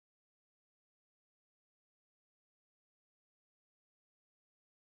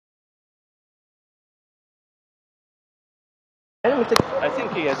I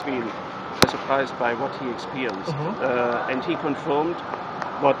think he has been surprised by what he experienced, and he confirmed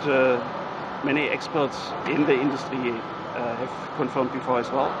what many experts in the industry have confirmed before as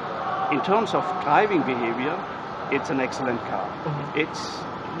well. In terms of driving behavior, it's an excellent car. It's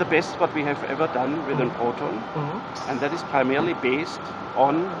the best what we have ever done with an Proton, and that is primarily based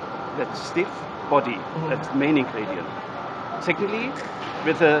on that stiff body. That's the main ingredient. Secondly,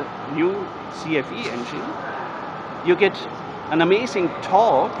 with a new CFE engine, you get an amazing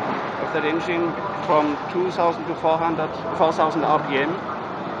torque of that engine from 2000 to 4000 RPM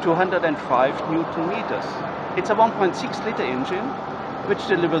to 105 Newton meters. It's a 1.6 liter engine which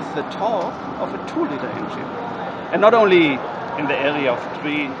delivers the torque of a 2 liter engine. And not only in the area of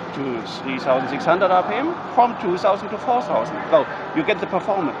 3 to 3600 RPM, from 2000 to 4000. Well, you get the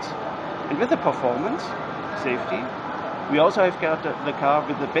performance. And with the performance, safety, we also have got the car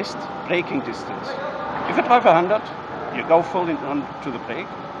with the best braking distance. If you drive 100, you go full onto the brake.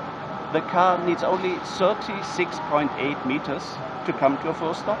 The car needs only 36.8 meters to come to a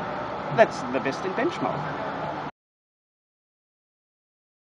full stop. That's the best in benchmark.